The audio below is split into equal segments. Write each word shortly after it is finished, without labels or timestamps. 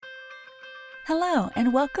Hello,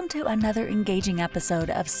 and welcome to another engaging episode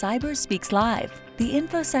of Cyber Speaks Live, the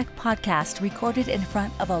InfoSec podcast recorded in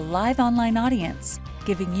front of a live online audience,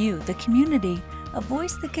 giving you, the community, a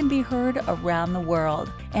voice that can be heard around the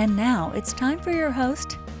world. And now it's time for your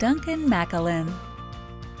host, Duncan McAlin.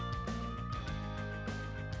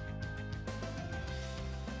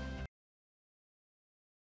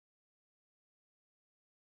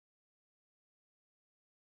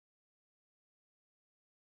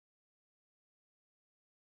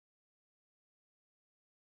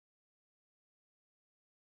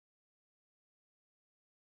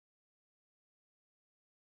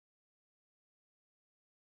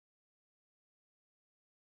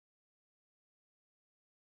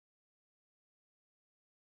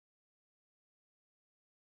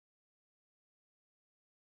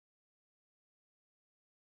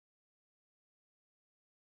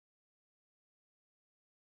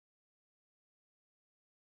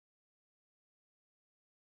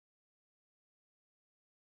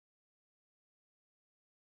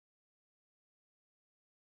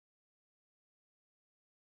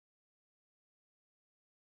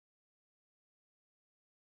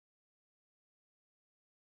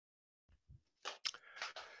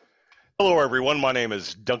 Hello, everyone. My name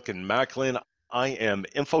is Duncan McAlin. I am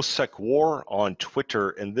InfoSec War on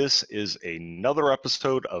Twitter, and this is another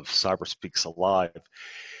episode of Cyber Speaks Alive.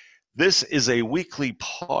 This is a weekly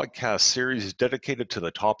podcast series dedicated to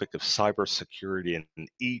the topic of cybersecurity, and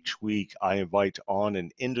each week I invite on an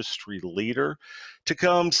industry leader to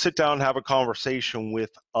come sit down and have a conversation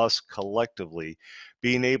with us collectively,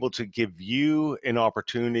 being able to give you an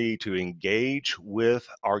opportunity to engage with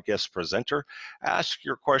our guest presenter, ask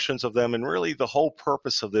your questions of them, and really the whole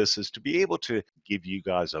purpose of this is to be able to give you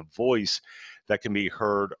guys a voice that can be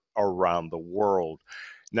heard around the world.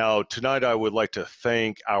 Now, tonight I would like to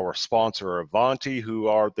thank our sponsor, Ivanti, who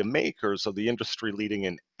are the makers of the industry-leading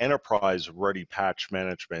and enterprise-ready patch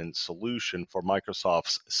management solution for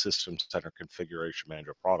Microsoft's System Center Configuration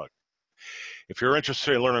Manager product. If you're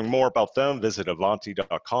interested in learning more about them, visit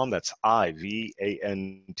Ivanti.com. That's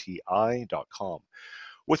IVANTI.com.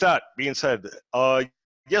 With that being said,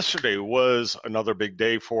 yesterday was another big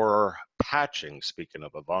day for patching. Speaking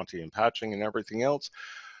of Ivanti and patching and everything else,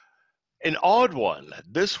 an odd one.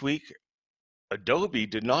 This week, Adobe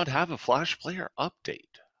did not have a Flash Player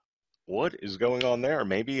update. What is going on there?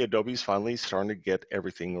 Maybe Adobe's finally starting to get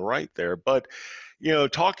everything right there. But,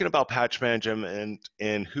 talking about patch management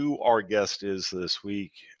and who our guest is this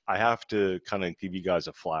week, I have to kind of give you guys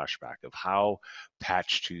a flashback of how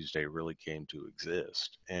Patch Tuesday really came to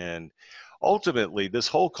exist. And ultimately, this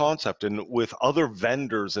whole concept, and with other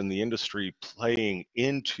vendors in the industry playing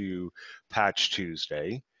into Patch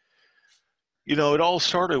Tuesday, it all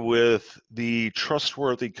started with the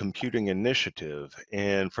Trustworthy Computing Initiative.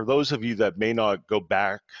 And for those of you that may not go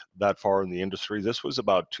back that far in the industry, this was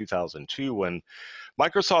about 2002 when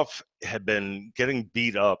Microsoft had been getting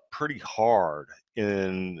beat up pretty hard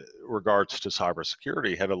in regards to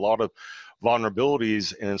cybersecurity, had a lot of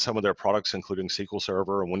vulnerabilities in some of their products, including SQL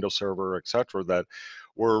Server and Windows Server, et cetera, that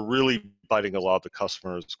were really biting a lot of the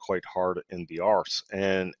customers quite hard in the arse.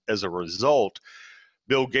 And as a result,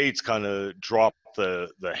 Bill Gates kind of dropped the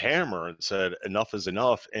hammer and said enough is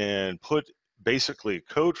enough, and put basically a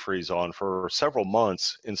code freeze on for several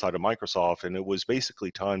months inside of Microsoft. And it was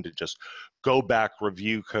basically time to just go back,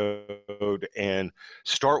 review code, and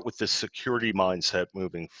start with this security mindset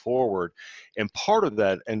moving forward. And part of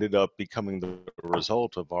that ended up becoming the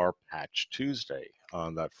result of our Patch Tuesday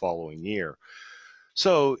that following year.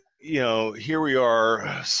 So, here we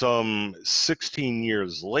are some 16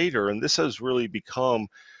 years later, and this has really become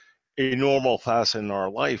a normal facet in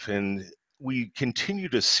our life. And we continue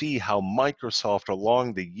to see how Microsoft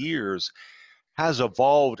along the years has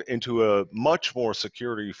evolved into a much more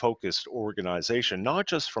security focused organization, not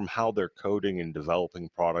just from how they're coding and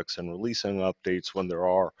developing products and releasing updates when there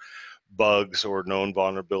are bugs or known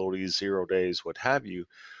vulnerabilities, 0 days, what have you,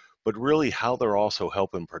 but really how they're also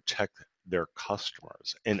helping protect their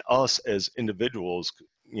customers and us as individuals,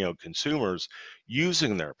 consumers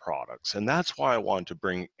using their products. And that's why I want to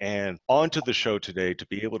bring Anne onto the show today to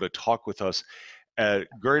be able to talk with us at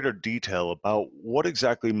greater detail about what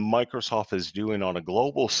exactly Microsoft is doing on a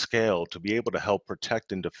global scale to be able to help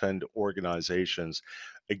protect and defend organizations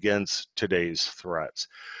against today's threats.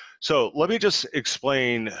 So let me just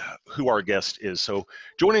explain who our guest is. So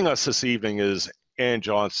joining us this evening is Ann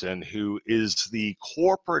Johnson, who is the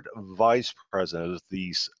Corporate Vice President of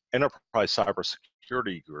the Enterprise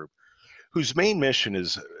Cybersecurity Group, whose main mission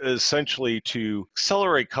is essentially to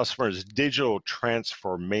accelerate customers' digital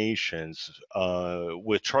transformations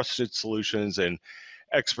with trusted solutions and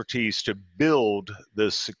expertise to build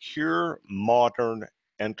this secure, modern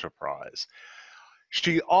enterprise.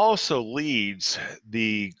 She also leads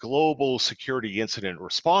the global security incident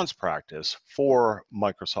response practice for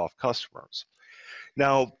Microsoft customers.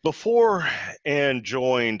 Now, before Anne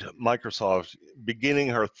joined Microsoft, beginning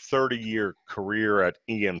her 30-year career at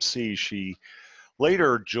EMC, she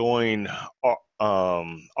later joined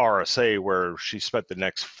RSA, where she spent the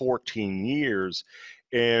next 14 years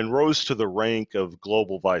and rose to the rank of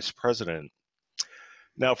Global Vice President.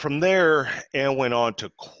 Now, from there, Anne went on to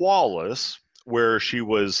Qualys, where she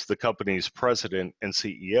was the company's president and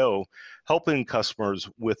CEO, helping customers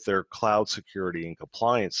with their cloud security and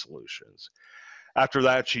compliance solutions. After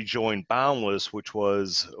that, she joined Boundless, which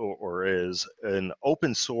was or is an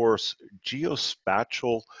open source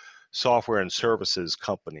geospatial software and services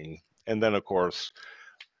company. And then, of course,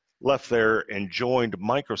 left there and joined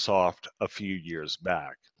Microsoft a few years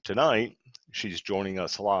back. Tonight, she's joining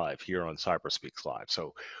us live here on CyberSpeaks Live.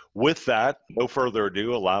 So with that, no further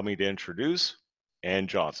ado, allow me to introduce Anne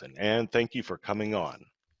Johnson. Anne, thank you for coming on.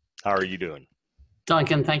 How are you doing?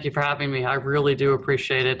 Duncan, thank you for having me. I really do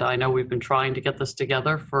appreciate it. I know we've been trying to get this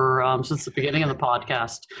together for since the beginning of the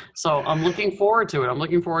podcast. So I'm looking forward to it. I'm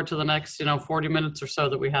looking forward to the next 40 minutes or so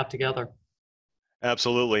that we have together.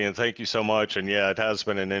 Absolutely, and thank you so much. And yeah, it has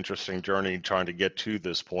been an interesting journey trying to get to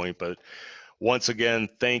this point, but once again,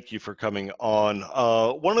 thank you for coming on.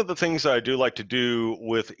 One of the things that I do like to do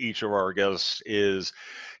with each of our guests is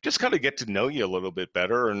just kind of get to know you a little bit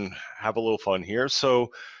better and have a little fun here.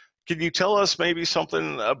 So can you tell us maybe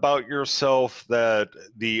something about yourself that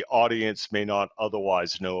the audience may not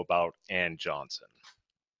otherwise know about Anne Johnson?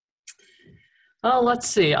 Oh, let's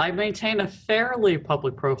see. I maintain a fairly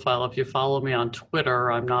public profile. If you follow me on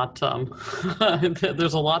Twitter, I'm not.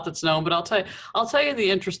 There's a lot that's known, but I'll tell you the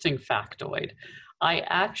interesting factoid. I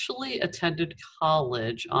actually attended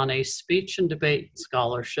college on a speech and debate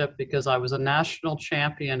scholarship because I was a national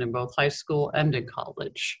champion in both high school and in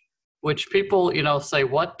college. Which people, say,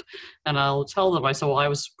 what? And I'll tell them, I said, well, I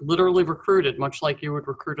was literally recruited, much like you would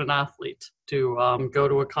recruit an athlete, to go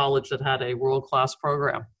to a college that had a world-class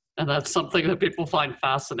program. And that's something that people find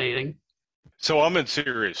fascinating. So I'm in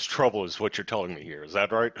serious trouble is what you're telling me here. Is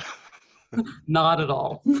that right? Not at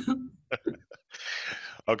all.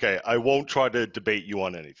 Okay, I won't try to debate you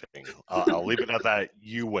on anything. I'll leave it at that.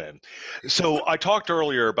 You win. So I talked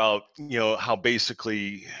earlier about, how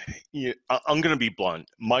basically, I'm going to be blunt.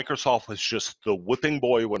 Microsoft was just the whipping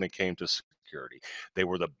boy when it came to security. They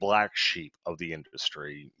were the black sheep of the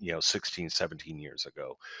industry, 16, 17 years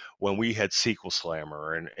ago, when we had SQL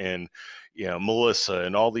Slammer and Melissa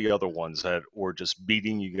and all the other ones that were just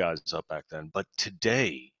beating you guys up back then. But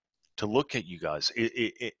today, to look at you guys,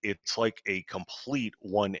 it's like a complete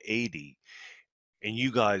 180, and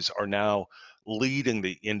you guys are now leading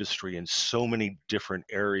the industry in so many different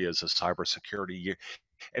areas of cybersecurity.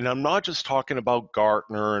 And I'm not just talking about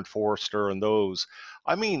Gartner and Forrester and those.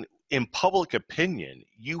 I mean, in public opinion,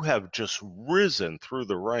 you have just risen through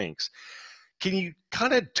the ranks. Can you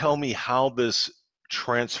kind of tell me how this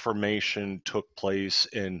transformation took place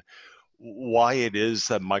and why it is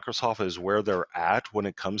that Microsoft is where they're at when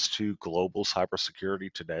it comes to global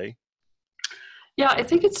cybersecurity today? Yeah, I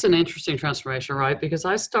think it's an interesting transformation, right? Because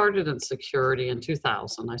I started in security in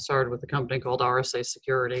 2000. I started with a company called RSA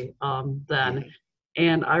Security then.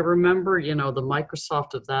 And I remember, the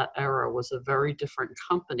Microsoft of that era was a very different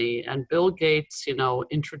company. And Bill Gates,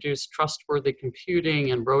 introduced trustworthy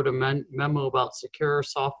computing and wrote a memo about secure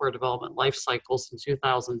software development life cycles in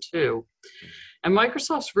 2002. And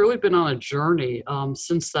Microsoft's really been on a journey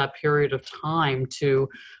since that period of time to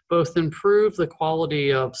both improve the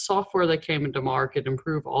quality of software that came into market,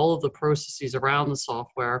 improve all of the processes around the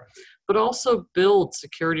software, but also build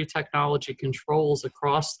security technology controls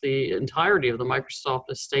across the entirety of the Microsoft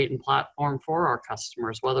estate and platform for our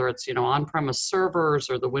customers, whether it's, on-premise servers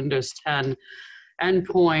or the Windows 10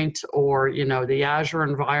 endpoint or, the Azure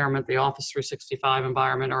environment, the Office 365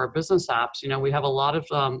 environment, or our business apps. We have a lot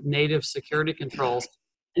of native security controls,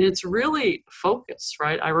 and it's really focused,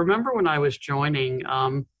 right? I remember when I was joining,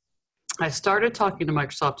 I started talking to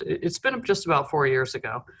Microsoft. It's been just about 4 years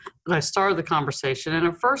ago that I started the conversation. And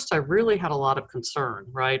at first I really had a lot of concern,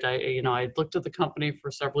 right? I looked at the company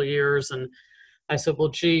for several years and I said, well,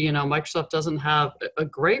 gee, Microsoft doesn't have a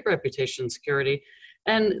great reputation in security.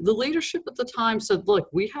 And the leadership at the time said, look,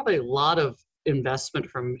 we have a lot of investment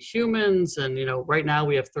from humans. And, right now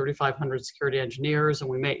we have 3,500 security engineers and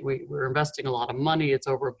we're investing a lot of money. It's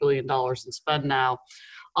over $1 billion in spend now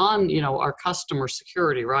on, our customer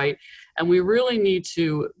security, right? And we really need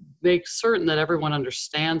to make certain that everyone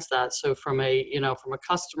understands that. So from a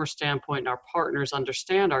customer standpoint, our partners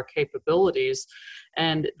understand our capabilities,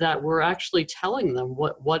 and that we're actually telling them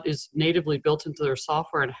what is natively built into their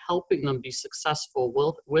software and helping them be successful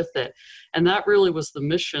with it. And that really was the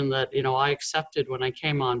mission that, I accepted when I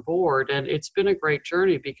came on board. And it's been a great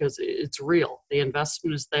journey because it's real. The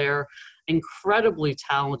investment is there. Incredibly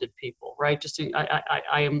talented people, right?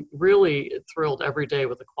 I am really thrilled every day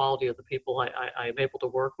with the quality of the people I am able to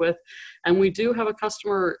work with. And we do have a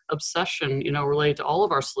customer obsession, related to all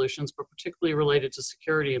of our solutions, but particularly related to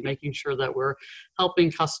security and making sure that we're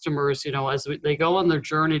helping customers, as they go on their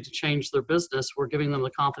journey to change their business, we're giving them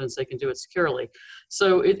the confidence they can do it securely.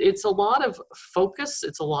 So it's a lot of focus,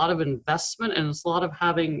 it's a lot of investment, and it's a lot of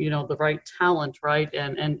having, the right talent, right?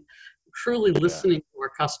 And truly listening to our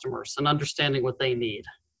customers and understanding what they need.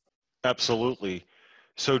 Absolutely.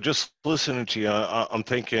 So just listening to you, I'm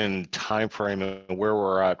thinking time frame and where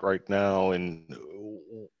we're at right now and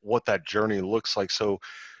what that journey looks like. So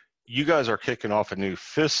you guys are kicking off a new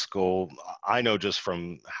fiscal. I know just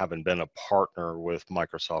from having been a partner with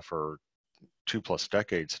Microsoft for 2+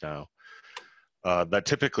 decades now, that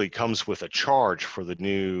typically comes with a charge for the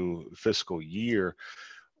new fiscal year.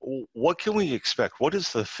 What can we expect? What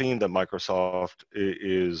is the theme that Microsoft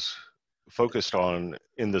is focused on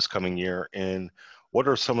in this coming year? And what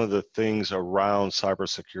are some of the things around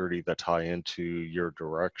cybersecurity that tie into your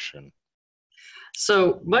direction?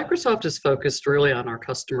 So Microsoft is focused really on our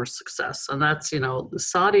customer success. And that's,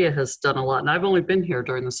 Satya has done a lot. And I've only been here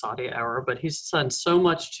during the Satya era, but he's done so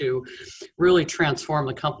much to really transform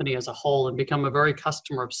the company as a whole and become a very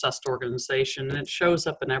customer-obsessed organization. And it shows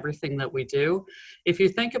up in everything that we do. If you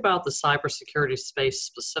think about the cybersecurity space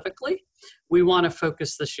specifically, we want to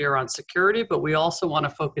focus this year on security, but we also want to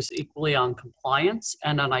focus equally on compliance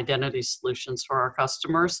and on identity solutions for our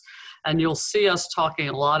customers. And you'll see us talking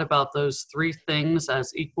a lot about those three things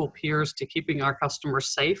as equal peers to keeping our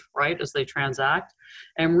customers safe, right, as they transact.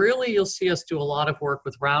 And really, you'll see us do a lot of work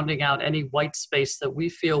with rounding out any white space that we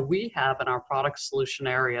feel we have in our product solution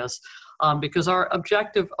areas, because our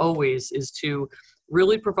objective always is to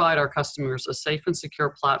really provide our customers a safe and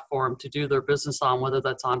secure platform to do their business on, whether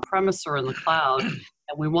that's on premise or in the cloud.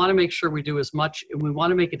 And we want to make sure we do as much, and we want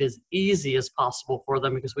to make it as easy as possible for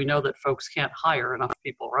them, because we know that folks can't hire enough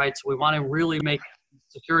people, right? So we want to really make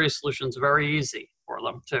security solutions very easy for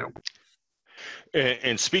them too.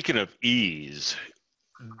 And speaking of ease,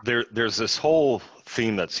 there's this whole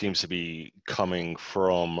theme that seems to be coming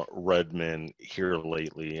from Redmond here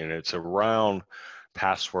lately, and it's around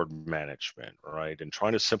password management, right? And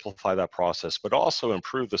trying to simplify that process, but also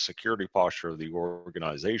improve the security posture of the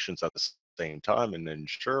organizations at the same time, and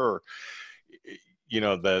ensure,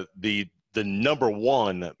 that the number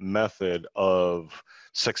one method of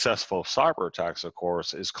successful cyber attacks, of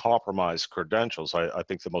course, is compromised credentials. I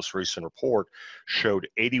think the most recent report showed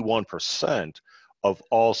 81% of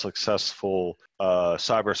all successful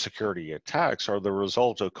cybersecurity attacks are the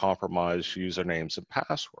result of compromised usernames and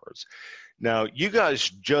passwords. Now, you guys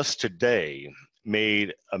just today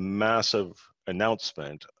made a massive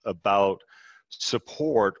announcement about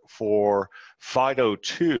support for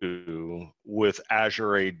FIDO2 with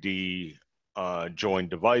Azure AD joined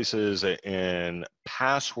devices and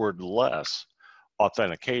passwordless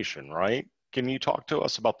authentication, right? Can you talk to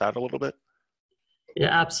us about that a little bit? Yeah,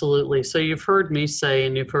 absolutely. So you've heard me say,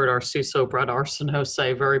 and you've heard our CISO, Brett Arsenault,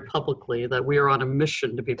 say very publicly that we are on a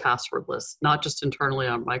mission to be passwordless, not just internally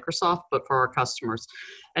on Microsoft, but for our customers.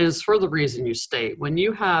 And it's for the reason you state. When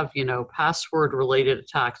you have, password-related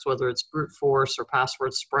attacks, whether it's brute force or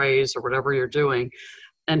password sprays or whatever you're doing,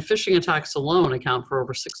 and phishing attacks alone account for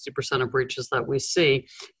over 60% of breaches that we see.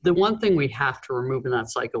 The one thing we have to remove in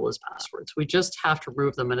that cycle is passwords. We just have to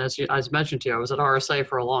remove them. And as mentioned to you, I was at RSA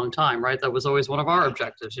for a long time, right? That was always one of our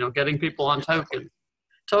objectives, getting people on tokens.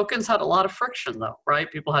 Tokens had a lot of friction though, right?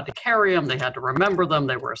 People had to carry them, they had to remember them,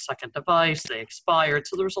 they were a second device, they expired.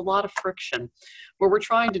 So there was a lot of friction. What we're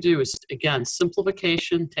trying to do is, again,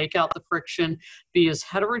 simplification, take out the friction, be as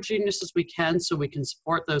heterogeneous as we can so we can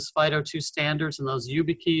support those FIDO2 standards and those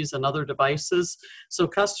YubiKeys and other devices so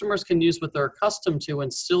customers can use what they're accustomed to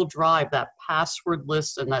and still drive that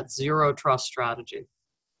passwordless and that zero trust strategy.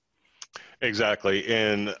 Exactly.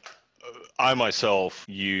 And I myself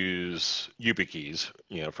use YubiKeys,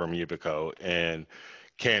 from Yubico, and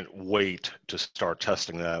can't wait to start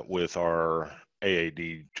testing that with our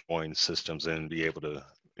AAD joined systems and be able to,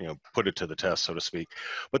 put it to the test, so to speak.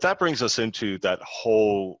 But that brings us into that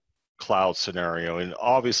whole cloud scenario. And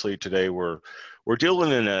obviously today we're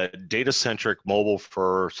dealing in a data-centric,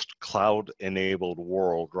 mobile-first, cloud-enabled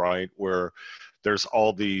world, right? Where there's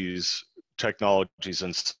all these technologies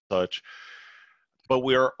and such, but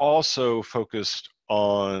we are also focused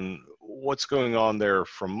on what's going on there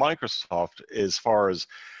from Microsoft as far as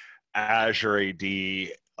Azure AD,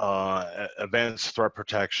 Advanced Threat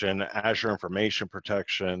Protection, Azure Information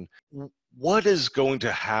Protection. What is going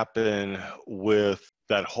to happen with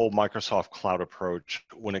that whole Microsoft cloud approach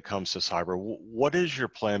when it comes to cyber? What is your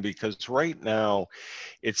plan? Because right now,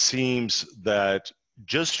 it seems that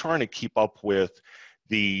just trying to keep up with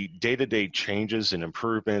the day-to-day changes and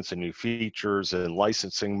improvements and new features and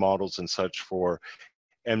licensing models and such for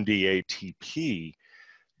MDATP,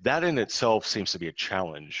 that in itself seems to be a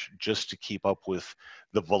challenge, just to keep up with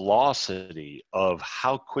the velocity of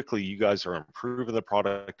how quickly you guys are improving the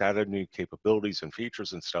product, adding new capabilities and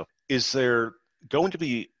features and stuff. Is there going to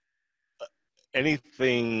be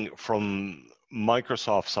anything from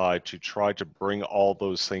Microsoft side to try to bring all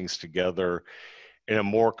those things together in a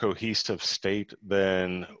more cohesive state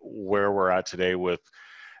than where we're at today with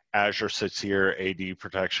Azure sits here, AD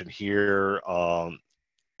protection here,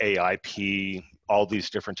 AIP, all these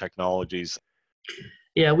different technologies?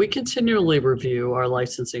 Yeah, we continually review our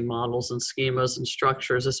licensing models and schemas and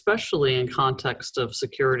structures, especially in context of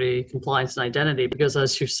security, compliance, and identity, because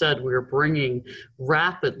as you said, we're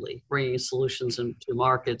rapidly bringing solutions into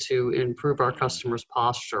market to improve our customers'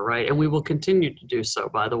 posture, right? And we will continue to do so,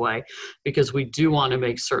 by the way, because we do want to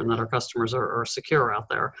make certain that our customers are secure out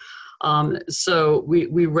there. So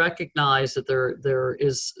we recognize that there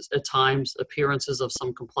is at times appearances of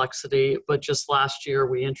some complexity, but just last year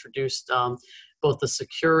we introduced both the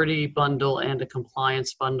security bundle and a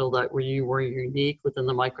compliance bundle that were unique within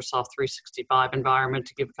the Microsoft 365 environment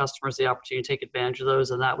to give customers the opportunity to take advantage of those.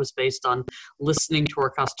 And that was based on listening to our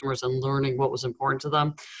customers and learning what was important to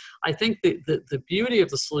them. I think the beauty of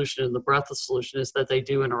the solution and the breadth of the solution is that they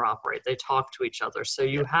do interoperate. They talk to each other. So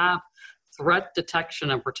you have threat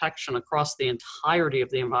detection and protection across the entirety of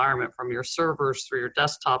the environment, from your servers through your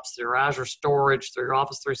desktops, through your Azure storage, through your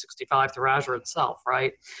Office 365, through Azure itself,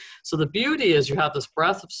 right? So the beauty is you have this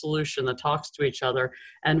breadth of solution that talks to each other,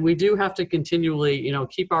 and we do have to continually,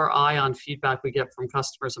 keep our eye on feedback we get from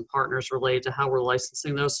customers and partners related to how we're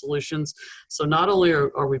licensing those solutions. So not only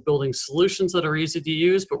are we building solutions that are easy to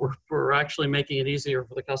use, but we're actually making it easier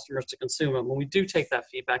for the customers to consume them. And we do take that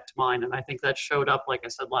feedback to mind, and I think that showed up, like I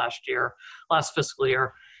said, last fiscal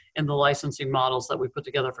year, in the licensing models that we put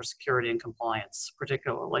together for security and compliance,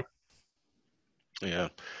 particularly. Yeah,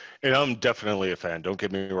 and I'm definitely a fan. Don't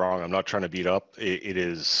get me wrong. I'm not trying to beat up. It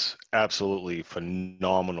is absolutely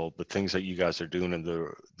phenomenal, the things that you guys are doing and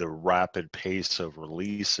the rapid pace of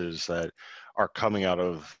releases that are coming out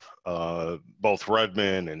of both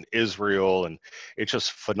Redmond and Israel. And it's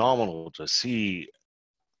just phenomenal to see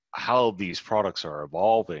how these products are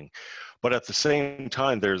evolving. But at the same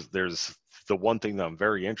time, there's the one thing that I'm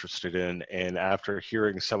very interested in, and after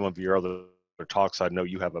hearing some of your other talks, I know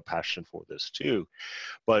you have a passion for this too,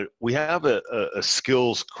 but we have a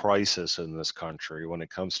skills crisis in this country when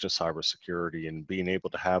it comes to cybersecurity, and being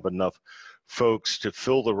able to have enough folks to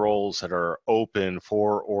fill the roles that are open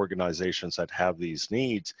for organizations that have these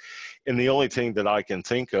needs. And the only thing that I can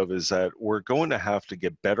think of is that we're going to have to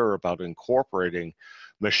get better about incorporating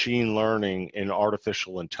machine learning and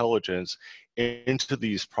artificial intelligence into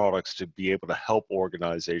these products to be able to help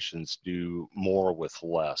organizations do more with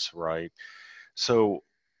less, right? So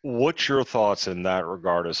what's your thoughts in that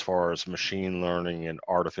regard as far as machine learning and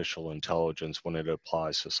artificial intelligence when it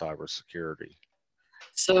applies to cybersecurity?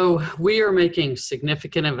 So we are making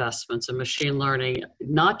significant investments in machine learning,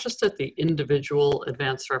 not just at the individual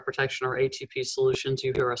advanced threat protection or ATP solutions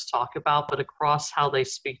you hear us talk about, but across how they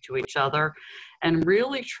speak to each other, and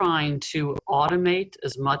really trying to automate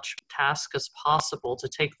as much task as possible to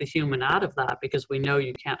take the human out of that, because we know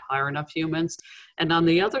you can't hire enough humans. And on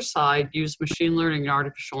the other side, use machine learning and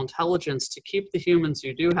artificial intelligence to keep the humans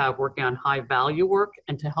you do have working on high value work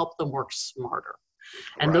and to help them work smarter.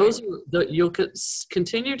 And those are you'll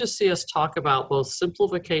continue to see us talk about both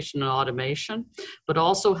simplification and automation, but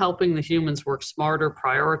also helping the humans work smarter,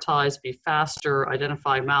 prioritize, be faster,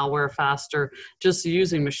 identify malware faster, just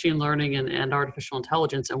using machine learning and artificial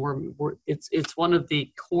intelligence. And it's one of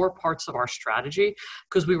the core parts of our strategy,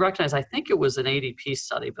 because we recognize, I think it was an ADP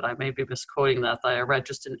study, but I may be misquoting that I read,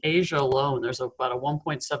 just in Asia alone, there's about a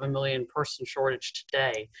 1.7 million person shortage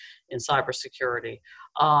today in cybersecurity.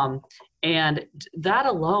 And that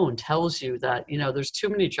alone tells you that, there's too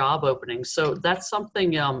many job openings. So that's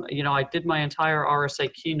something, I did my entire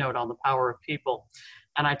RSA keynote on the power of people.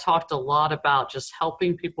 And I talked a lot about just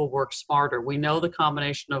helping people work smarter. We know the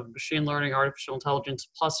combination of machine learning, artificial intelligence,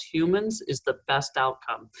 plus humans is the best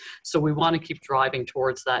outcome. So we want to keep driving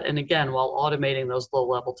towards that. And again, while automating those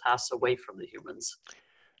low-level tasks away from the humans.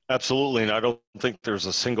 Absolutely, and I don't think there's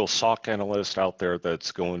a single SOC analyst out there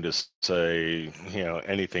that's going to say,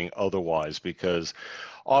 anything otherwise, because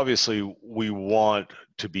obviously we want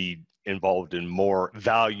to be involved in more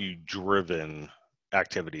value-driven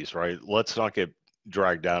activities, right? Let's not get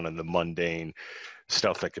dragged down in the mundane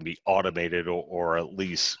stuff that can be automated or at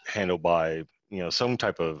least handled by some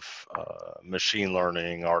type of machine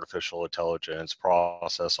learning, artificial intelligence,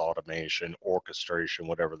 process automation, orchestration,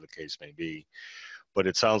 whatever the case may be. But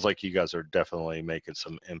it sounds like you guys are definitely making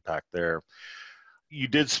some impact there. You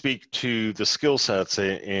did speak to the skill sets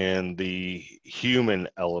and the human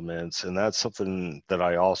elements, and that's something that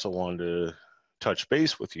I also wanted to touch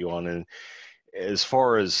base with you on. And as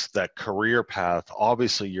far as that career path,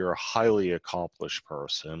 obviously you're a highly accomplished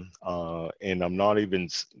person, and I'm not even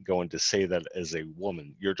going to say that as a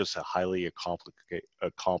woman. You're just a highly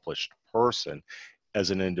accomplished person as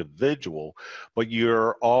an individual, but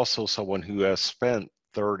you're also someone who has spent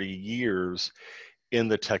 30 years in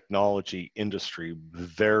the technology industry,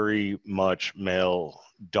 very much male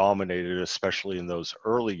dominated, especially in those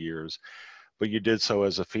early years, but you did so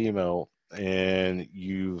as a female, and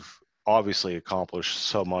you've obviously accomplished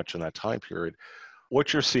so much in that time period.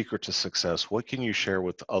 What's your secret to success? What can you share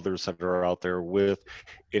with others that are out there with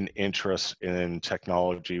an interest in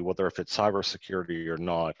technology, whether if it's cybersecurity or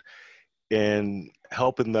not, and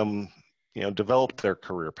helping them, develop their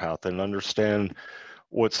career path and understand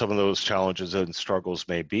what some of those challenges and struggles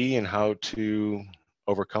may be and how to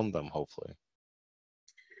overcome them, hopefully?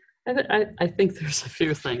 I think there's a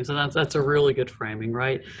few things, and that's a really good framing,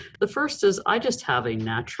 right? The first is I just have a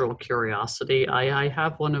natural curiosity. I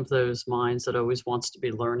have one of those minds that always wants to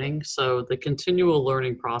be learning. So the continual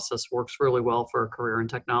learning process works really well for a career in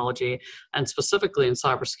technology, and specifically in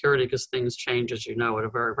cybersecurity, because things change, as you know, at a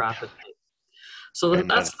very rapid pace. So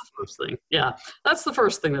that's the first thing. Yeah, that's the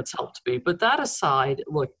first thing that's helped me. But that aside,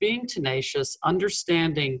 look, being tenacious,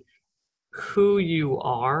 understanding who you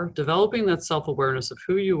are, developing that self-awareness of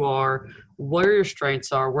who you are, where your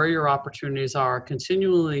strengths are, where your opportunities are,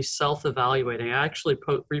 continually self-evaluating. I actually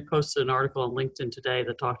reposted an article on LinkedIn today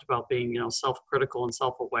that talked about being, self-critical and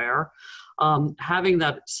self-aware. Having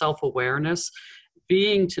that self-awareness,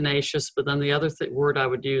 being tenacious, but then the other word I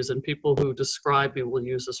would use, and people who describe me will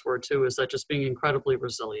use this word too, is that just being incredibly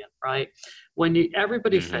resilient, right? When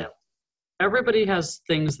everybody fails. Everybody has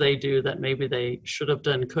things they do that maybe they should have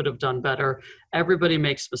done, could have done better. Everybody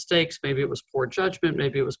makes mistakes. Maybe it was poor judgment,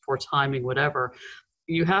 maybe it was poor timing, whatever.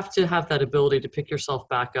 You have to have that ability to pick yourself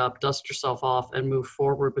back up, dust yourself off, and move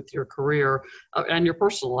forward with your career and your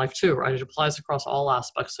personal life too, right? It applies across all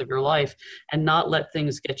aspects of your life, and not let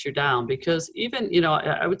things get you down. Because even,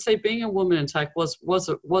 I would say being a woman in tech was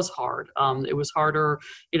hard. It was harder.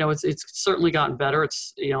 It's certainly gotten better.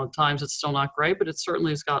 It's, at times it's still not great, but it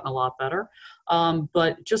certainly has gotten a lot better.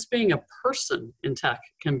 But just being a person in tech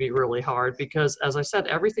can be really hard because, as I said,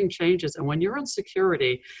 everything changes. And when you're in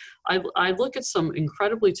security, I look at some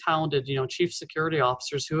incredibly talented, chief security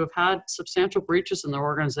officers who have had substantial breaches in their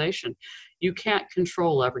organization. You can't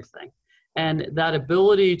control everything. And that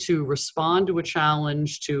ability to respond to a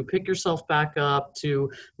challenge, to pick yourself back up, to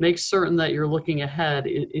make certain that you're looking ahead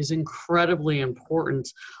is incredibly important,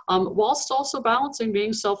 whilst also balancing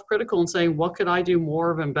being self-critical and saying, what could I do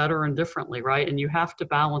more of and better and differently, right? And you have to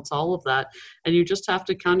balance all of that, and you just have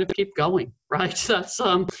to kind of keep going, right? That's,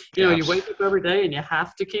 you wake up every day and you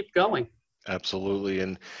have to keep going. Absolutely.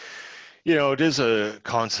 And, it is a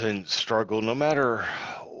constant struggle, no matter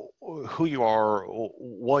who you are,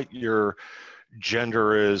 what your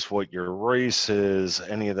gender is, what your race is,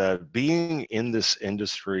 any of that. Being in this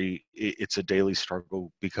industry, it's a daily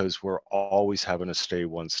struggle because we're always having to stay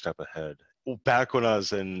one step ahead. Back when I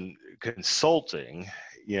was in consulting,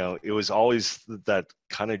 it was always that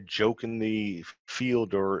kind of joke in the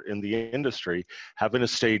field or in the industry, having to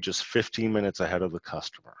stay just 15 minutes ahead of the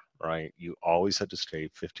customer. Right? You always had to stay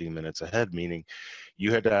 15 minutes ahead, meaning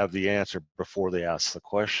you had to have the answer before they asked the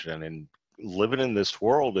question. And living in this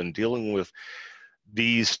world and dealing with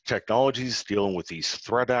these technologies, dealing with these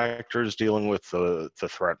threat actors, dealing with the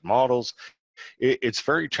threat models, it's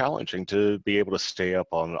very challenging to be able to stay up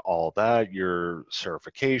on all that, your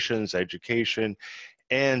certifications, education,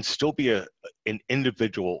 and still be an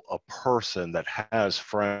individual, a person that has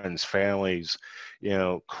friends, families,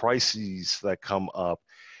 crises that come up.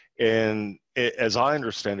 And as I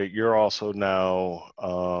understand it, you're also now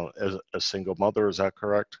as a single mother. Is that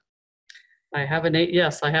correct? I have an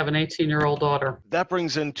 18-year-old daughter. That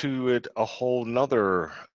brings into it a whole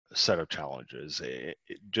nother set of challenges.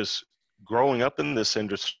 Just growing up in this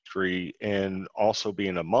industry and also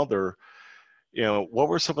being a mother, what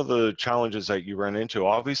were some of the challenges that you ran into?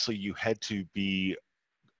 Obviously, you had to be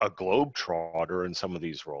a globetrotter in some of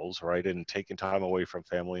these roles, right? And taking time away from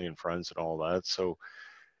family and friends and all that. So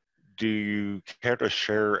do you care to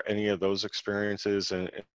share any of those experiences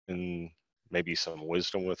and maybe some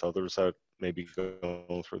wisdom with others that may be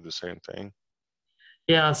going through the same thing?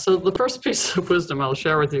 Yeah, so the first piece of wisdom I'll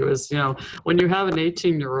share with you is, when you have an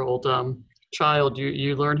 18-year-old child,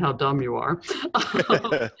 you learn how dumb you are.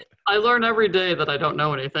 I learn every day that I don't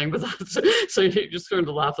know anything, but so you just learn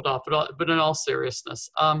to laugh it off. But in all seriousness,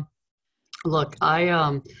 look,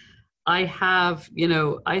 I have,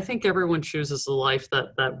 I think everyone chooses a life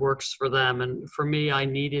that works for them. And for me, I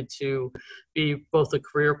needed to be both a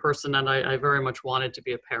career person and I very much wanted to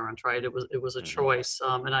be a parent, right? It was a choice.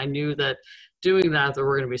 And I knew that doing that, there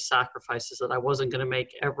were going to be sacrifices, that I wasn't going to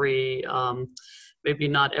make every, maybe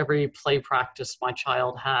not every play practice my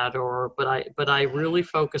child had, but I really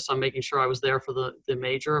focused on making sure I was there for the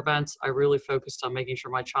major events. I really focused on making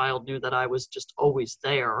sure my child knew that I was just always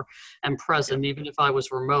there and present, even if I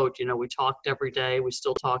was remote. We talked every day. We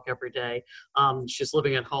still talk every day. She's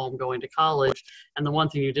living at home, going to college. And the one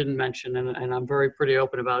thing you didn't mention, and I'm very pretty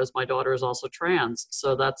open about, is my daughter is also trans.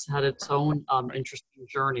 So that's had its own interesting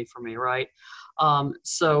journey for me, right?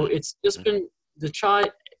 So it's just been the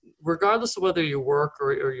child, regardless of whether you work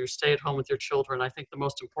or you stay at home with your children. I think the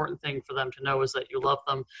most important thing for them to know is that you love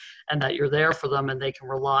them and that you're there for them and they can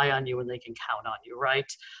rely on you and they can count on you,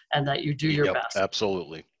 right? And that you do your best.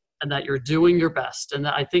 Absolutely. And that you're doing your best. And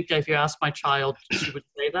I think if you ask my child, she would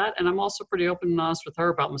say that. And I'm also pretty open and honest with her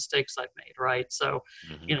about mistakes I've made, right? So,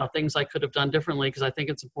 things I could have done differently, because I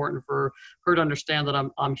think it's important for her to understand that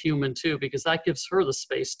I'm human too, because that gives her the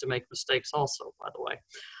space to make mistakes also, by the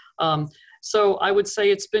way. So I would say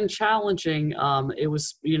it's been challenging. It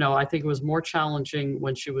was, I think it was more challenging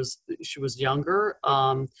when she was younger.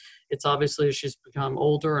 It's obviously as she's become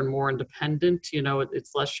older and more independent,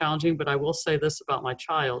 it's less challenging. But I will say this about my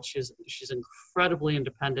child: she's incredibly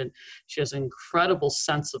independent. She has an incredible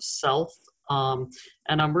sense of self.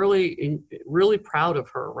 And I'm really proud of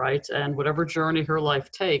her, right? And whatever journey her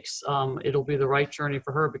life takes, it'll be the right journey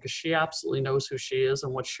for her, because she absolutely knows who she is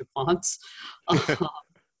and what she wants.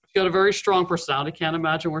 She got a very strong personality. Can't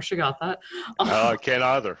imagine where she got that. I can't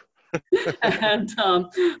either. And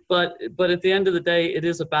but at the end of the day, it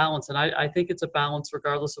is a balance, and I think it's a balance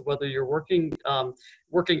regardless of whether you're working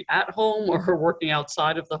at home or working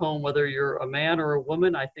outside of the home, whether you're a man or a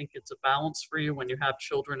woman. I think it's a balance for you when you have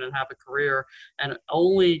children and have a career, and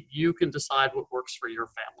only you can decide what works for your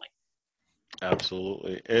family.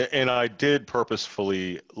 Absolutely. And I did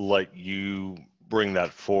purposefully let you bring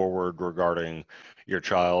that forward regarding your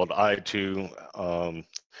child. I too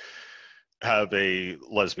have a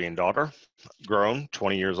lesbian daughter, grown,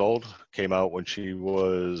 20 years old, came out when she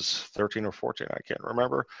was 13 or 14, I can't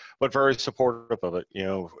remember, but very supportive of it.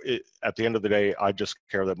 At the end of the day, I just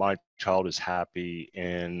care that my child is happy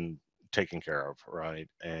and taken care of, right?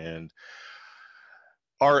 And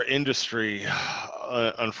our industry,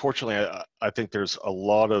 unfortunately, I think there's a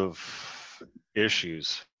lot of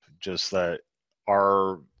issues, just that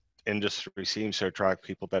our industry seems to attract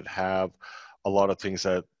people that have a lot of things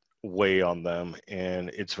that weigh on them, and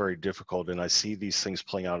it's very difficult. And I see these things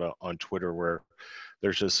playing out on Twitter where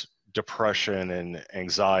there's just depression and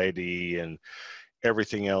anxiety and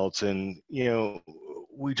everything else. And,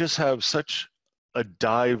 we just have such a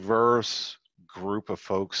diverse group of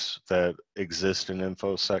folks that exist in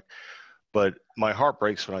InfoSec, but my heart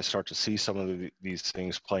breaks when I start to see some of these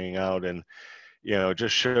things playing out. And, it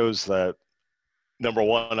just shows that, number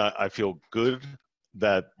one, I feel good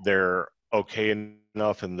that they're okay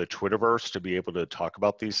enough in the Twitterverse to be able to talk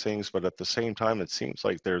about these things, but at the same time, it seems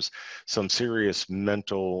like there's some serious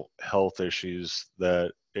mental health issues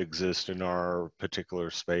that exist in our particular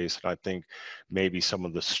space. And I think maybe some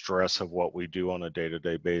of the stress of what we do on a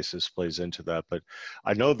day-to-day basis plays into that. But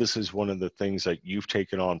I know this is one of the things that you've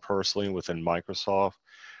taken on personally within Microsoft,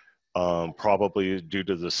 probably due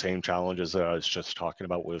to the same challenges that I was just talking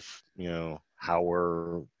about with, how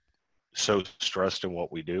we're so stressed in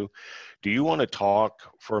what we do. Do you want to talk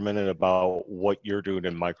for a minute about what you're doing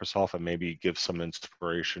in Microsoft and maybe give some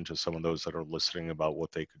inspiration to some of those that are listening about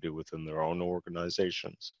what they could do within their own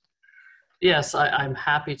organizations? Yes, I'm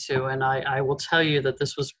happy to. And I will tell you that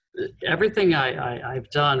this was everything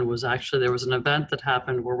I've done was actually, there was an event that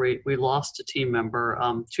happened where we lost a team member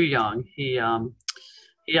too young. He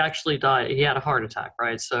actually died. He had a heart attack,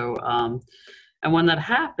 right? So And when that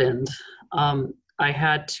happened, I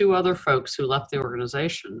had two other folks who left the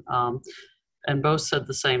organization. And both said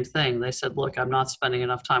the same thing. They said, look, I'm not spending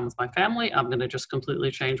enough time with my family. I'm going to just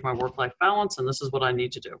completely change my work-life balance, and this is what I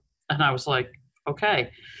need to do. And I was like,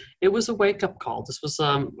 okay. It was a wake-up call. This was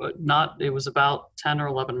it was about 10 or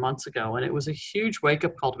 11 months ago, and it was a huge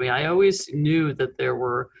wake-up call to me. I always knew that there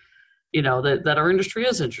were, that our industry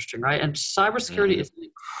is interesting, right? And cybersecurity is an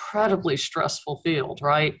incredibly stressful field,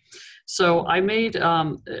 right? So I made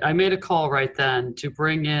a call right then to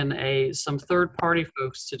bring in some third-party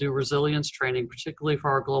folks to do resilience training, particularly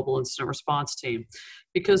for our global incident response team,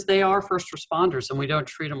 because they are first responders and we don't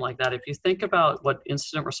treat them like that. If you think about what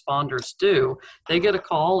incident responders do, they get a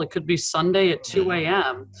call. It could be Sunday at 2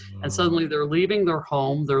 a.m. and suddenly they're leaving their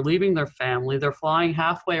home, they're leaving their family, they're flying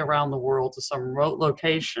halfway around the world to some remote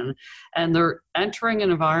location, and they're entering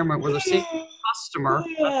an environment where they're seeing a customer.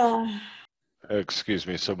 Excuse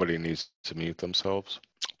me, somebody needs to mute themselves.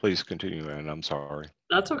 Please continue, Ann. I'm sorry.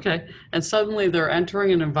 That's okay. And suddenly they're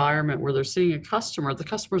entering an environment where they're seeing a customer, the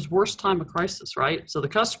customer's worst time of crisis, right? So the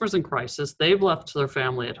customer's in crisis. They've left their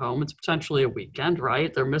family at home. It's potentially a weekend,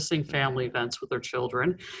 right? They're missing family events with their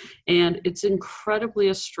children. And it's incredibly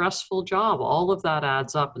a stressful job. All of that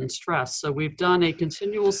adds up in stress. So we've done a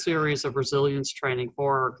continual series of resilience training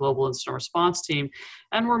for our global incident response team.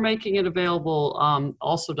 And we're making it available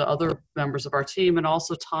also to other members of our team, and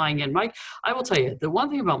also tying in. Mike, I will tell you, the one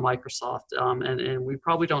thing about Microsoft, and we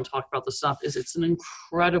probably don't talk about this enough, is it's an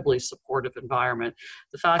incredibly supportive environment.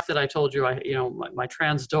 The fact that I told you, my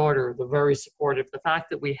trans daughter, the very supportive. The fact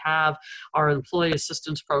that we have our employee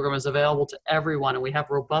assistance program is available to everyone, and we have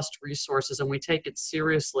robust resources, and we take it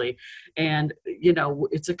seriously. And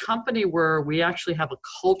it's a company where we actually have a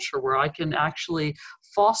culture where I can actually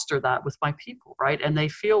foster that with my people, right? And they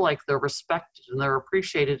feel like they're respected and they're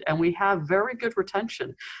appreciated, and we have very good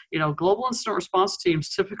retention. Global incident response teams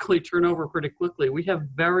typically turn over pretty quickly. We have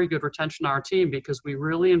very good retention on our team because we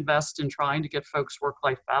really invest in trying to get folks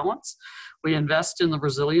work-life balance. We invest in the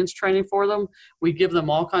resilience training for them. We give them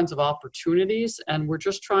all kinds of opportunities, and we're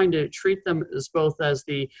just trying to treat them as both as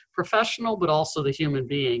the professional but also the human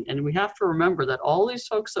being. And we have to remember that all these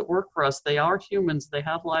folks that work for us, they are humans. They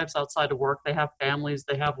have lives outside of work. They have families.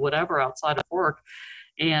 They have whatever outside of work.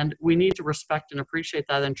 And we need to respect and appreciate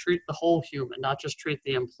that and treat the whole human, not just treat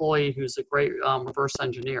the employee who's a great reverse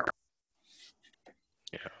engineer.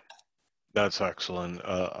 Yeah, that's excellent.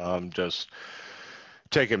 I'm just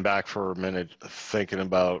taken back for a minute thinking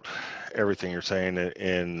about everything you're saying,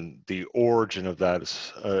 and the origin of that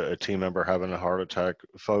is a team member having a heart attack.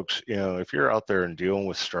 Folks, if you're out there and dealing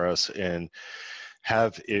with stress and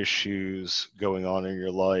have issues going on in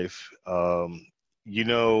your life,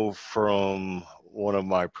 from one of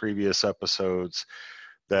my previous episodes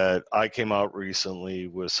that I came out recently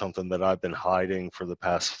with something that I've been hiding for the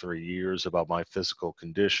past 3 years about my physical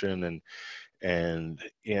condition. And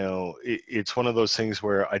it's one of those things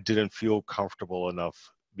where I didn't feel comfortable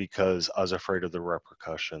enough because I was afraid of the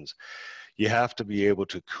repercussions. You have to be able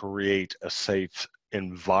to create a safe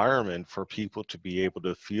environment for people to be able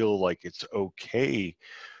to feel like it's okay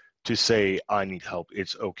to say, I need help.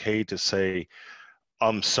 It's okay to say,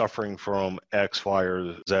 I'm suffering from X, Y,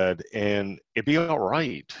 or Z, and it'd be all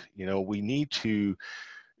right. We need to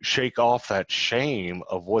shake off that shame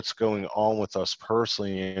of what's going on with us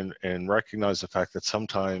personally, and recognize the fact that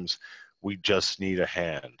sometimes we just need a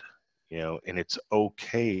hand, and it's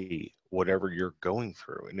okay, whatever you're going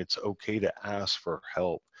through, and it's okay to ask for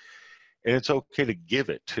help, and it's okay to give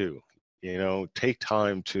it too. Take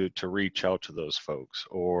time to reach out to those folks,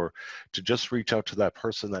 or to just reach out to that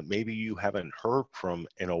person that maybe you haven't heard from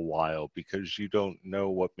in a while because you don't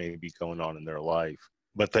know what may be going on in their life.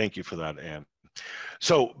 But thank you for that, Ann.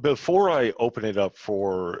 So before I open it up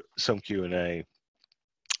for some Q&A,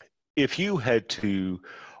 if you had to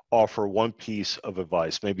offer one piece of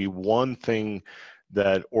advice, maybe one thing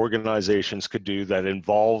that organizations could do that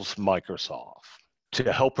involves Microsoft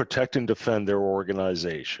to help protect and defend their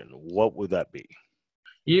organization, what would that be?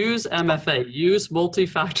 Use MFA, use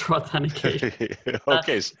multi-factor authentication. Okay.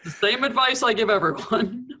 That's the same advice I give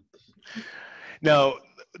everyone. Now,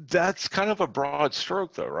 that's kind of a broad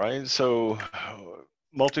stroke though, right? So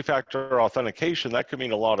multi-factor authentication, that could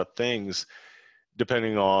mean a lot of things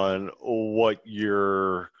depending on what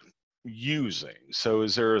you're using. So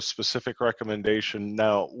is there a specific recommendation?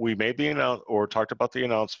 Now, we may be or talked about the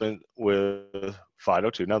announcement with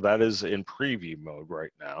FIDO2. Now that is in preview mode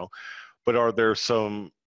right now, but are there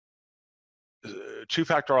some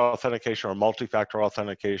two-factor authentication or multi-factor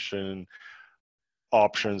authentication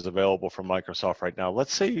options available from Microsoft right now?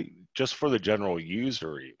 Let's say just for the general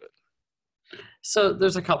user even. So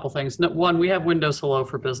there's a couple things. One, we have Windows Hello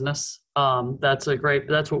for Business. That's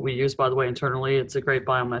what we use, by the way, internally. It's a great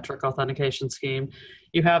biometric authentication scheme.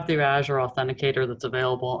 You have the Azure Authenticator that's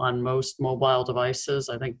available on most mobile devices.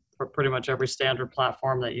 I think for pretty much every standard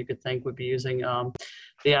platform that you could think would be using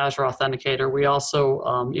the Azure Authenticator. We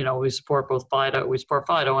also, we support both FIDO. We support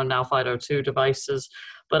FIDO and now FIDO2 devices.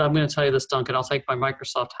 But I'm going to tell you this, Duncan. I'll take my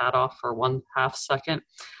Microsoft hat off for 1/2 second.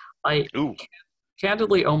 I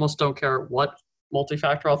candidly almost don't care what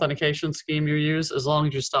multi-factor authentication scheme you use, as long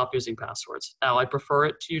as you stop using passwords. Now, I prefer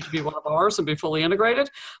it to you to be one of ours and be fully integrated,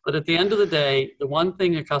 but at the end of the day, the one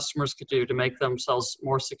thing that customers could do to make themselves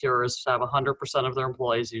more secure is to have 100% of their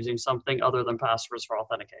employees using something other than passwords for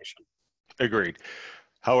authentication. Agreed.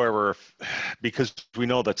 However, because we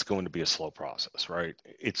know that's going to be a slow process, right?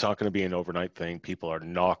 It's not going to be an overnight thing. People are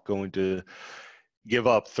not going to give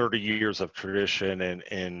up 30 years of tradition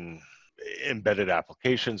and embedded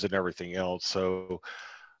applications and everything else. So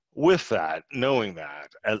with that, knowing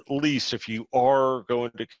that, at least if you are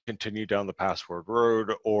going to continue down the password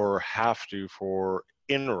road or have to for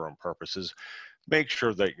interim purposes, make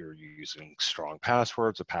sure that you're using strong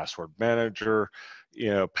passwords, a password manager,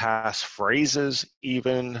 pass phrases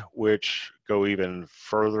even, which go even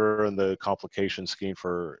further in the complication scheme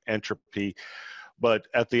for entropy. But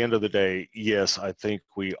at the end of the day, yes, I think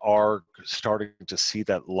we are starting to see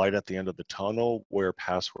that light at the end of the tunnel where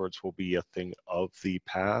passwords will be a thing of the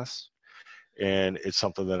past. And it's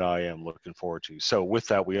something that I am looking forward to. So with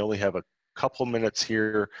that, we only have a couple minutes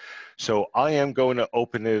here. So I am going to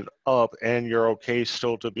open it up, and you're okay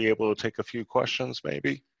still to be able to take a few questions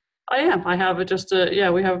maybe? I am. I have it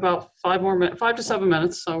we have about 5 to 7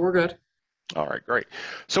 minutes, so we're good. All right, great.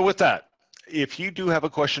 So with that, if you do have a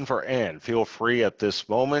question for Ann, feel free at this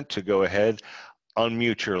moment to go ahead,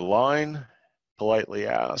 unmute your line, politely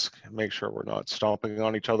ask, make sure we're not stomping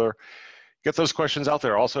on each other. Get those questions out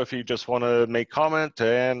there. Also, if you just want to make comment to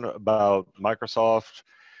Ann about Microsoft,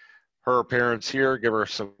 her appearance here, give her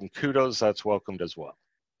some kudos, that's welcomed as well.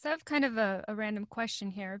 So I have kind of a random question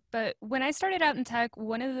here, but when I started out in tech,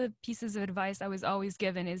 one of the pieces of advice I was always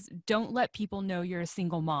given is don't let people know you're a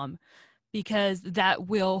single mom, because that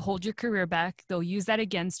will hold your career back. They'll use that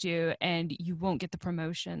against you and you won't get the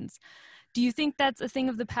promotions. Do you think that's a thing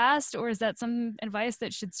of the past, or is that some advice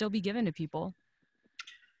that should still be given to people?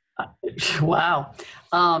 Wow.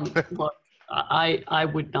 Look, I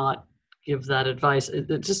would not give that advice.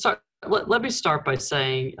 Let me start by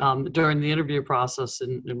saying during the interview process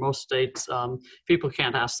in most states, people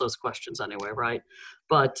can't ask those questions anyway, right?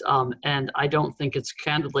 But, and I don't think it's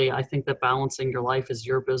candidly, I think that balancing your life is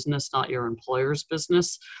your business, not your employer's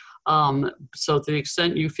business. So to the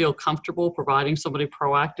extent you feel comfortable providing somebody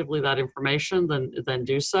proactively that information, then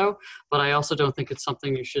do so. But I also don't think it's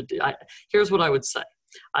something you should do. Here's what I would say.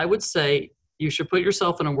 I would say you should put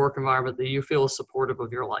yourself in a work environment that you feel is supportive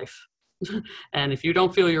of your life. And if you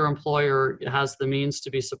don't feel your employer has the means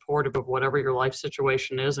to be supportive of whatever your life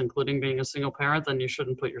situation is, including being a single parent, then you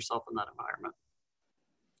shouldn't put yourself in that environment.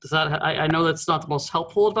 I know that's not the most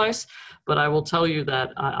helpful advice, but I will tell you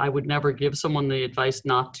that I would never give someone the advice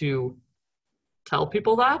not to tell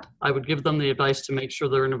people that. I would give them the advice to make sure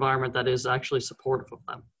they're in an environment that is actually supportive of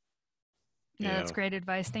them. Yeah, that's great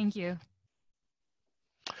advice. Thank you.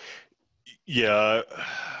 Yeah,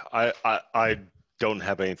 I don't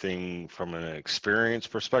have anything from an experience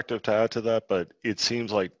perspective to add to that, but it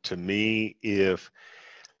seems like to me, if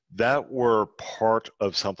that were part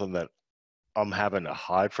of something that I'm having to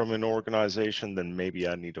hide from an organization, then maybe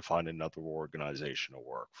I need to find another organization to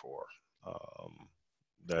work for.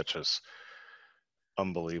 That's just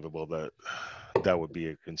unbelievable that would be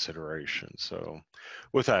a consideration. So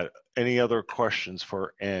with that, any other questions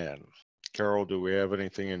for Ann? Carol, do we have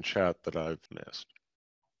anything in chat that I've missed?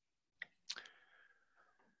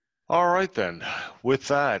 All right then, with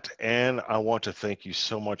that, Ann, I want to thank you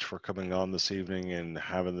so much for coming on this evening and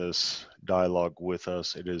having this dialogue with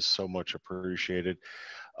us. It is so much appreciated.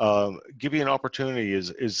 Give you an opportunity,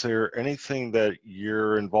 is there anything that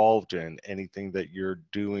you're involved in, anything that you're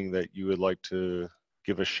doing that you would like to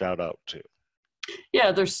give a shout out to?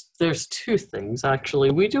 Yeah, there's two things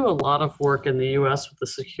actually. We do a lot of work in the U.S. with the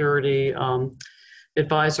Security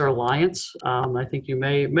Advisor Alliance. I think you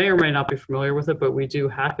may or may not be familiar with it, but we do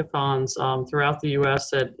hackathons throughout the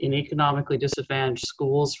U.S. in economically disadvantaged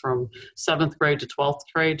schools from 7th grade to 12th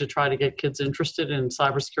grade to try to get kids interested in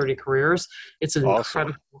cybersecurity careers. It's an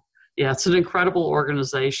incredible. Yeah, it's an incredible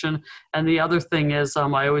organization. And the other thing is,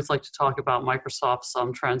 I always like to talk about Microsoft's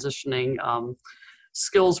transitioning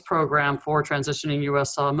skills program for transitioning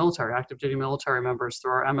U.S. Military, active duty military members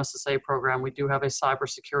through our MSSA program. We do have a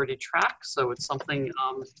cybersecurity track, so it's something,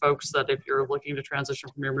 folks, that if you're looking to transition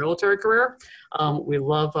from your military career, we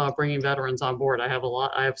love bringing veterans on board. I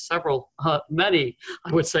have several, many,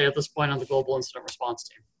 I would say at this point, on the Global Incident Response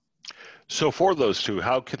team. So for those two,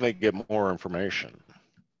 how can they get more information?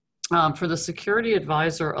 For the Security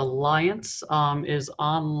Advisor Alliance is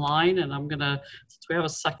online, and I'm gonna, since we have a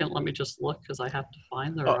second, let me just look because I have to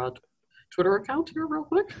find their Twitter account here real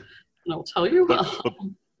quick, and I'll tell you.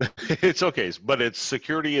 It's okay, but it's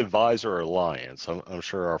Security Advisor Alliance. I'm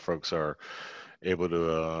sure our folks are able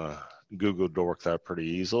to Google dork that pretty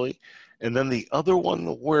easily. And then the other one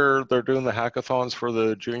where they're doing the hackathons for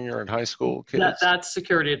the junior and high school kids? That's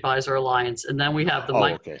Security Advisor Alliance. And then we have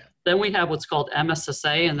then we have what's called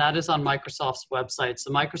MSSA, and that is on Microsoft's website.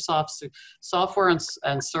 So Microsoft's Software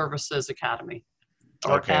and Services Academy.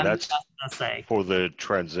 Okay, Academy that's MSSA. For the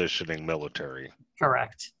transitioning military.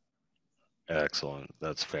 Correct. Excellent.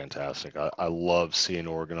 That's fantastic. I love seeing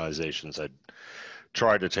organizations that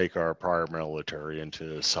try to take our prior military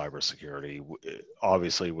into cybersecurity.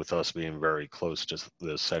 Obviously, with us being very close to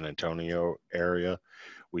the San Antonio area,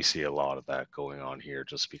 we see a lot of that going on here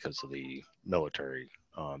just because of the military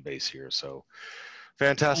base here. So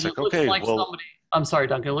fantastic. Okay. I'm sorry,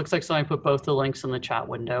 Duncan. It looks like somebody put both the links in the chat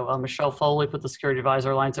window. Michelle Foley put the Security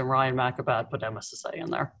Advisor Alliance, and Ryan Macabad put MSSA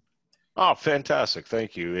in there. Oh, fantastic.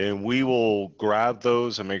 Thank you. And we will grab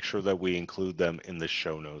those and make sure that we include them in the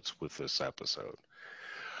show notes with this episode.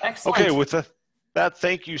 Excellent. Okay, with that,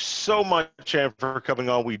 thank you so much, Anne, for coming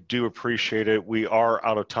on. We do appreciate it. We are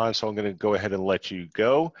out of time, so I'm going to go ahead and let you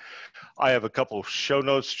go. I have a couple of show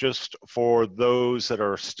notes just for those that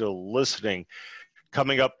are still listening.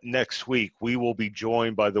 Coming up next week, we will be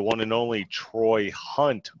joined by the one and only Troy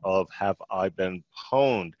Hunt of Have I Been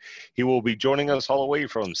Pwned. He will be joining us all the way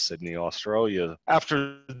from Sydney, Australia.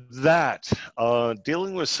 After that,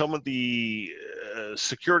 dealing with some of the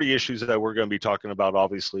security issues that we're going to be talking about,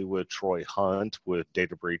 obviously, with Troy Hunt, with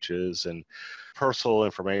data breaches and personal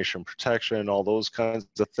information protection, all those kinds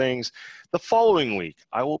of things. The following week,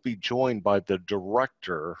 I will be joined by the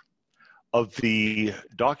director of the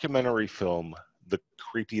documentary film The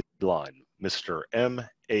Creepy Line, Mr.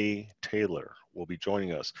 M.A. Taylor will be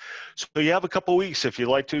joining us. So you have a couple weeks. If you'd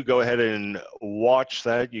like to, go ahead and watch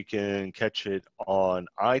that. You can catch it on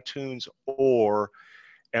iTunes or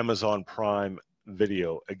Amazon Prime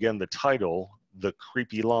Video. Again, the title, The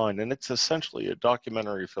Creepy Line, and it's essentially a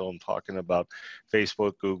documentary film talking about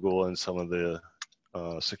Facebook, Google, and some of the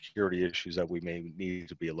security issues that we may need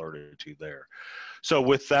to be alerted to there. So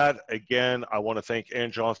with that, again, I want to thank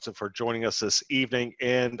Ann Johnston for joining us this evening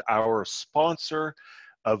and our sponsor,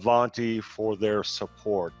 Ivanti, for their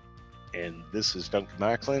support. And this is Duncan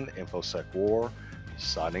Macklin, InfoSec War,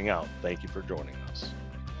 signing out. Thank you for joining us.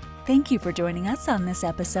 Thank you for joining us on this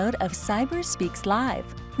episode of Cyber Speaks Live.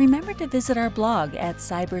 Remember to visit our blog at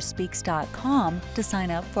cyberspeaks.com to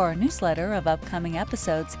sign up for our newsletter of upcoming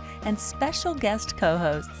episodes and special guest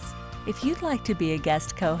co-hosts. If you'd like to be a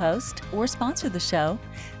guest co-host or sponsor the show,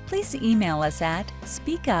 please email us at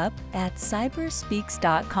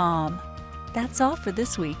speakup@cyberspeaks.com. That's all for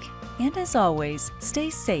this week. And as always,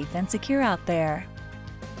 stay safe and secure out there.